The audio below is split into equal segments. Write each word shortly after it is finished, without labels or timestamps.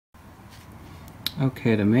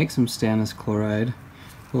Okay, to make some stannous chloride,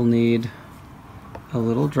 we'll need a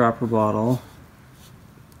little dropper bottle.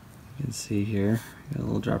 You can see here, got a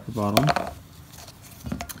little dropper bottle.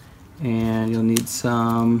 And you'll need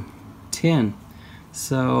some tin.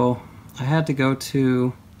 So I had to go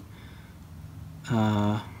to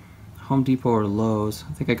Home Depot or Lowe's.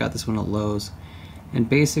 I think I got this one at Lowe's. And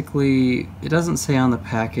basically, it doesn't say on the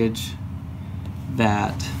package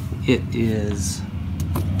that it is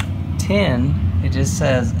tin. It just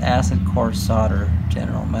says acid core solder,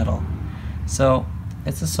 general metal. So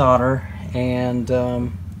it's a solder, and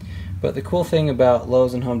but the cool thing about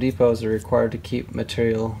Lowe's and Home Depot is they're required to keep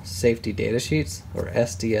material safety data sheets, or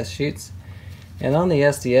SDS sheets. And on the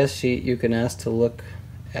SDS sheet, you can ask to look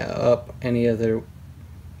up any other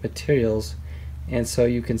materials, and so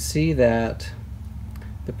you can see that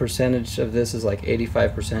the percentage of this is like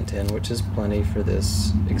 85% tin, which is plenty for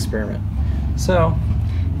this experiment. So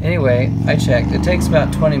anyway, I checked. It takes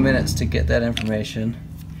about 20 minutes to get that information,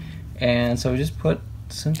 and so we just put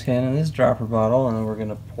some tin in this dropper bottle, and then we're going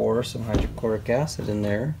to pour some hydrochloric acid in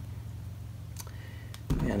there.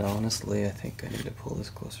 And honestly, I think I need to pull this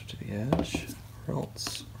closer to the edge, or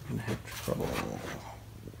else we're going to have trouble.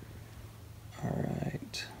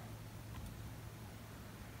 Alright.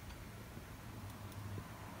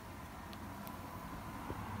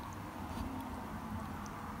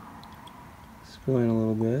 Spill in a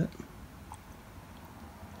little bit.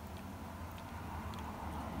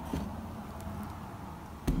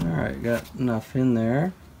 Alright, got enough in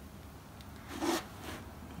there. Now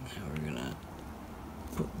we're gonna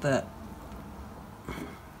put that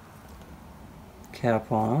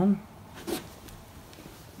cap on.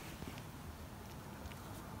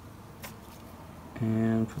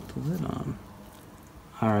 And put the lid on.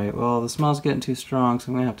 Alright, well the smell's getting too strong, so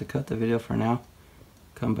I'm going to have to cut the video for now.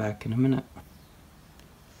 Come back in a minute.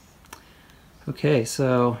 Okay,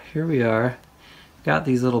 so here we are. Got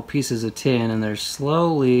these little pieces of tin, and they're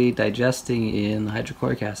slowly digesting in the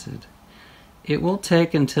hydrochloric acid. It will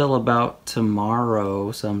take until about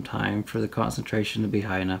tomorrow sometime for the concentration to be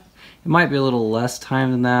high enough. It might be a little less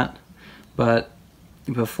time than that, but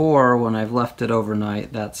before, when I've left it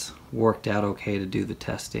overnight, that's worked out okay to do the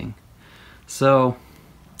testing. So,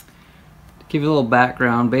 to give you a little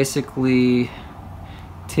background, basically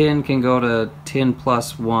tin can go to tin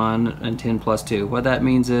plus 1 and tin plus 2. What that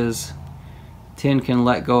means is tin can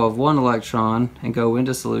let go of one electron and go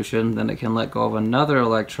into solution, then it can let go of another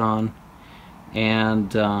electron and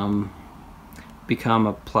become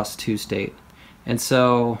a plus 2 state. And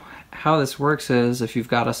so how this works is, if you've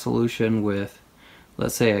got a solution with,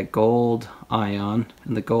 let's say, a gold ion,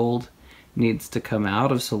 and the gold needs to come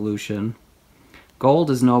out of solution, gold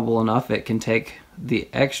is noble enough, it can take the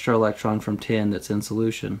extra electron from tin that's in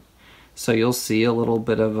solution. So you'll see a little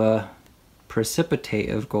bit of a precipitate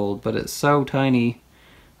of gold, but it's so tiny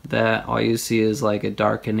that all you see is like a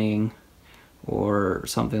darkening or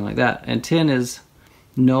something like that. And tin is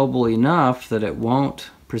noble enough that it won't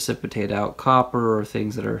precipitate out copper or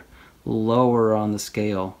things that are lower on the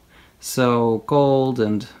scale. So gold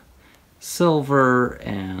and silver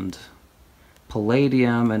and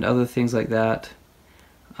palladium and other things like that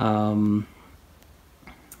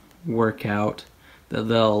work out that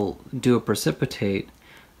they'll do a precipitate.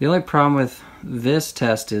 The only problem with this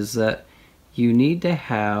test is that you need to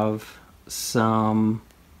have some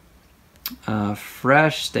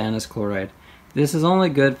fresh stannous chloride. This is only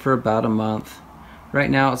good for about a month. Right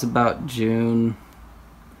now it's about June,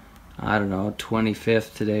 I don't know,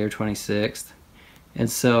 25th today or 26th. And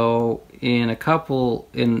so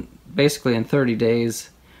basically in 30 days,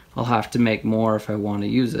 I'll have to make more if I want to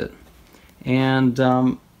use it. And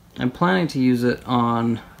I'm planning to use it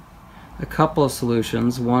on a couple of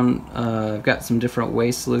solutions. One, I've got some different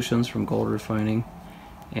waste solutions from gold refining,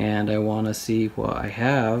 and I want to see what I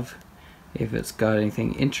have, if it's got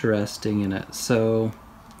anything interesting in it. So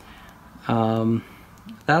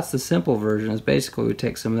that's the simple version. Is basically we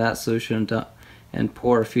take some of that solution and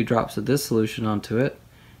pour a few drops of this solution onto it,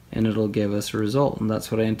 and it'll give us a result. And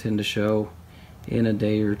that's what I intend to show in a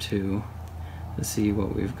day or two to see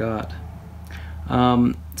what we've got.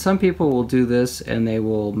 Some people will do this and they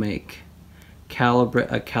will make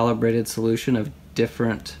a calibrated solution of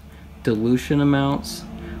different dilution amounts.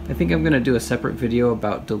 I think I'm going to do a separate video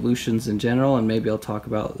about dilutions in general, and maybe I'll talk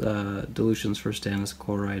about dilutions for stannous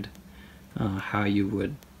chloride, how you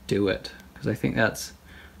would do it, because I think that's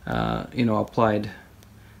applied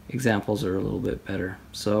examples are a little bit better.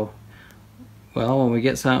 So, well, when we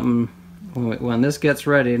get something, when this gets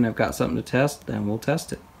ready and I've got something to test, then we'll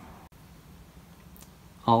test it.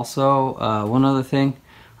 Also, one other thing,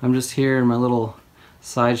 I'm just here in my little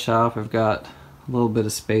side shop. I've got a little bit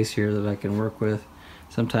of space here that I can work with.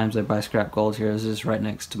 Sometimes I buy scrap gold here. This is right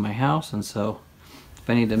next to my house, and so if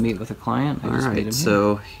I need to meet with a client, I just meet him here.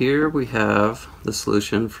 So here we have the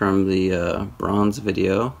solution from the bronze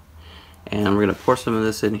video, and we're going to pour some of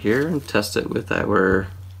this in here and test it with our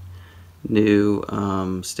new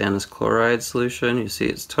Stannous Chloride solution. You see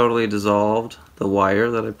it's totally dissolved, the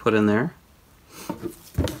wire that I put in there.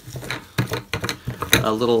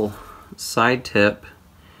 A little side tip,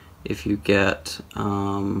 if you get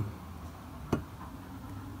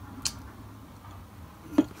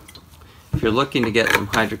if you're looking to get some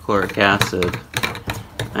hydrochloric acid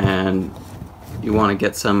and you want to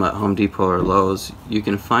get some at Home Depot or Lowe's, you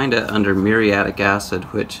can find it under muriatic acid,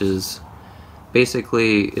 which is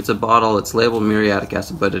basically, it's a bottle, it's labeled muriatic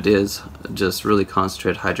acid, but it is just really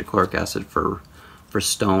concentrated hydrochloric acid for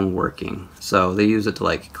stone working. So they use it to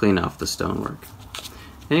like clean off the stonework.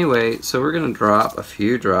 Anyway, so we're going to drop a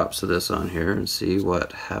few drops of this on here and see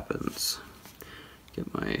what happens.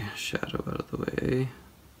 Get my shadow out of the way.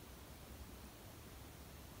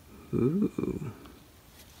 Ooh.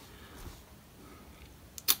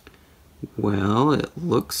 Well, it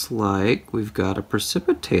looks like we've got a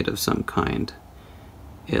precipitate of some kind.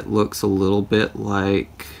 It looks a little bit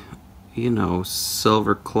like, you know,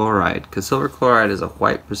 silver chloride, because silver chloride is a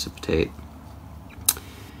white precipitate.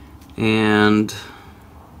 And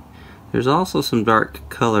there's also some dark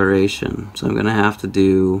coloration, so I'm going to have to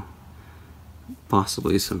do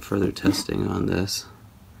possibly some further testing on this.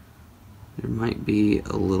 There might be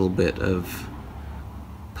a little bit of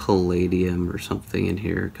palladium or something in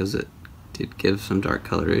here, because it did give some dark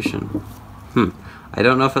coloration. I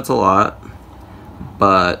don't know if it's a lot,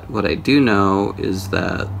 but what I do know is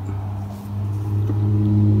that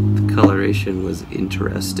the coloration was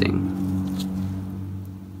interesting.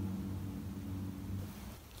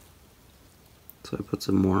 So I put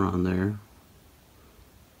some more on there,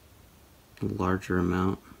 a larger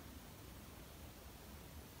amount.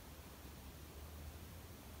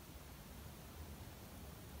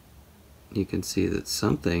 You can see that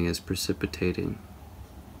something is precipitating.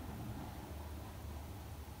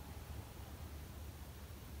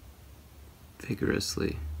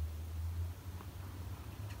 Vigorously.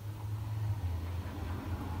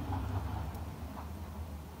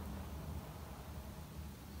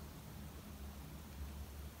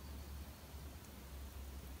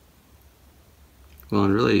 Well,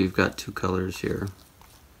 and really you've got two colors here.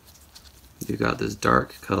 You've got this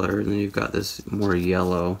dark color, and then you've got this more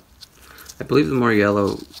yellow. I believe the more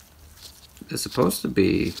yellow is supposed to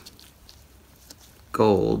be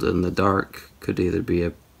gold, and the dark could either be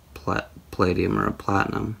a palladium or a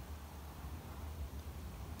platinum.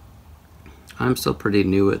 I'm still pretty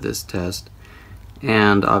new at this test,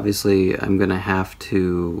 and obviously I'm going to have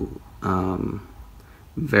to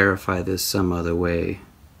verify this some other way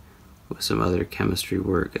with some other chemistry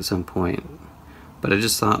work at some point. But I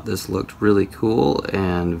just thought this looked really cool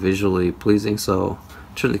and visually pleasing, so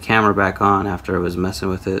I turned the camera back on after I was messing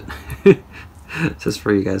with it just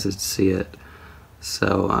for you guys to see it.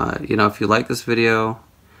 So you know, if you like this video,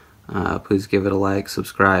 please give it a like,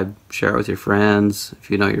 subscribe, share it with your friends.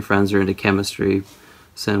 If you know your friends are into chemistry,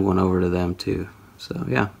 send one over to them too. So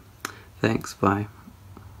yeah, thanks, bye.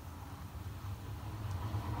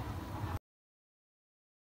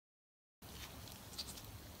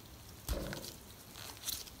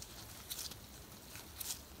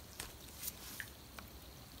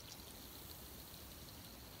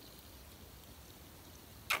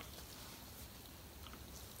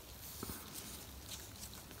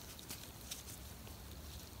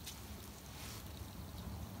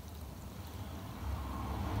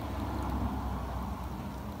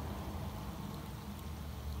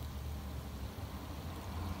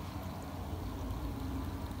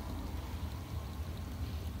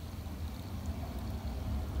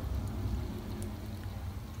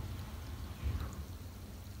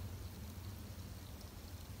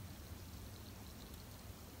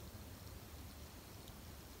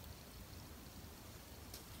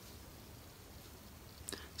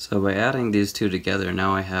 So by adding these two together,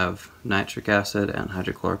 now I have nitric acid and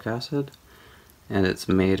hydrochloric acid, and it's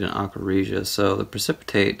made an aqua regia. So the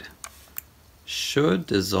precipitate should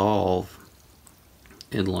dissolve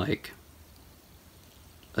in like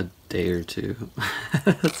a day or two.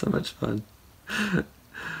 That's so much fun.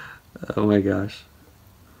 Oh my gosh,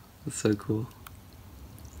 that's so cool.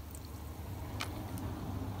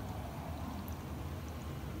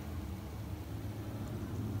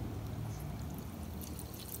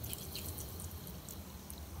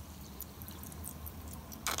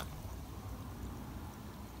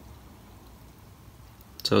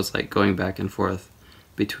 So it's like going back and forth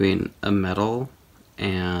between a metal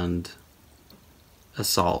and a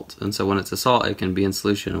salt. And so when it's a salt, it can be in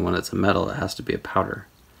solution, and when it's a metal, it has to be a powder.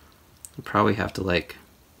 I'll probably have to like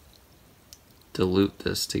dilute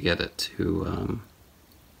this to get it to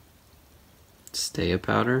stay a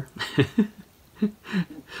powder. I'd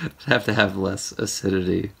have to have less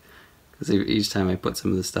acidity, because each time I put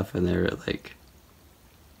some of the stuff in there, it like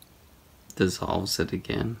dissolves it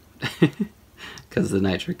again because the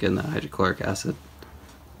nitric and the hydrochloric acid.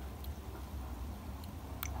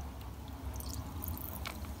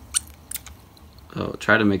 Oh,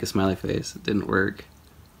 try to make a smiley face. It didn't work.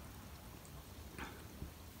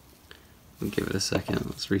 We'll give it a second.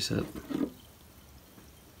 Let's reset.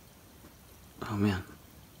 Oh man.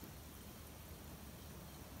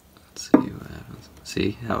 Let's see what happens.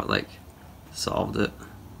 See how it like solved it?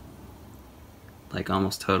 Like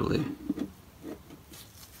almost totally.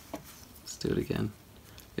 Let's do it again.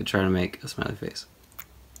 You try to make a smiley face.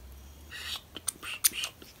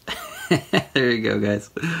 There you go, guys.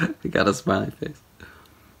 We got a smiley face.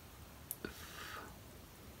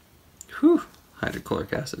 Whew.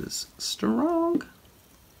 Hydrochloric acid is strong.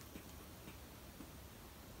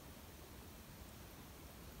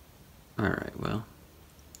 Alright, well.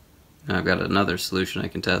 Now I've got another solution I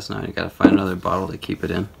can test. Now I gotta find another bottle to keep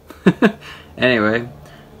it in. Anyway,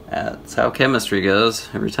 that's how chemistry goes.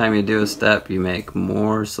 Every time you do a step, you make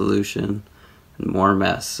more solution and more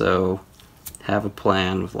mess. So have a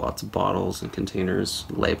plan with lots of bottles and containers,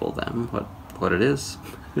 label them what it is.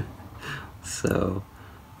 So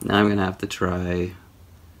now I'm gonna have to try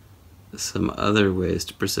some other ways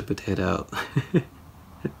to precipitate out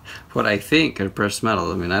what I think are precious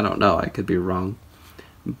metals. I mean, I don't know, I could be wrong,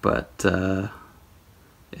 but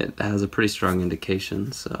it has a pretty strong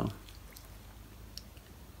indication, so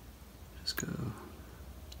just go.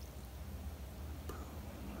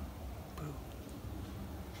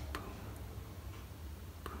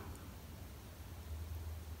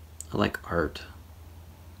 I like art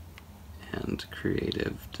and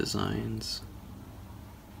creative designs.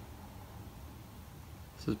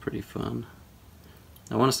 This is pretty fun.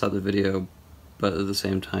 I want to stop the video, but at the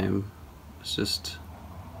same time, it's just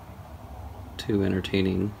too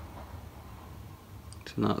entertaining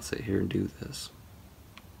to not sit here and do this.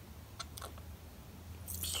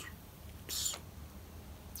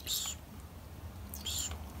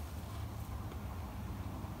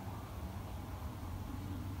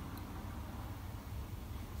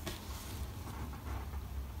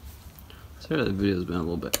 Sorry, the video's been a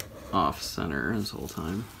little bit off center this whole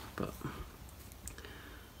time, but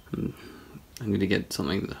I'm going to get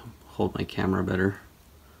something to hold my camera better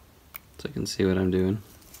so I can see what I'm doing.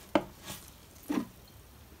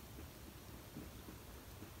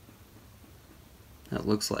 That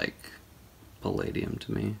looks like palladium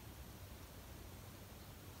to me.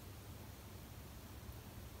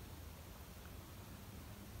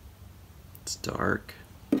 It's dark.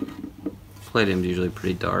 Palladium's usually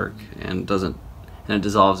pretty dark and it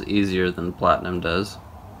dissolves easier than platinum does.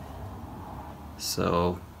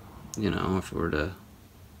 So, you know, if it were to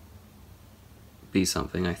be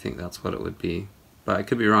something, I think that's what it would be. But I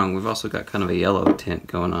could be wrong. We've also got kind of a yellow tint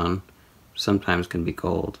going on. Sometimes can be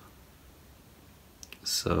gold.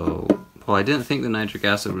 So, well, I didn't think the nitric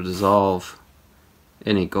acid would dissolve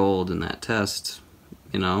any gold in that test.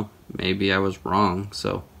 You know, maybe I was wrong.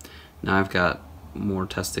 So now I've got more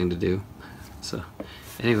testing to do. So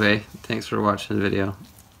anyway, thanks for watching the video.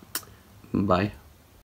 Bye.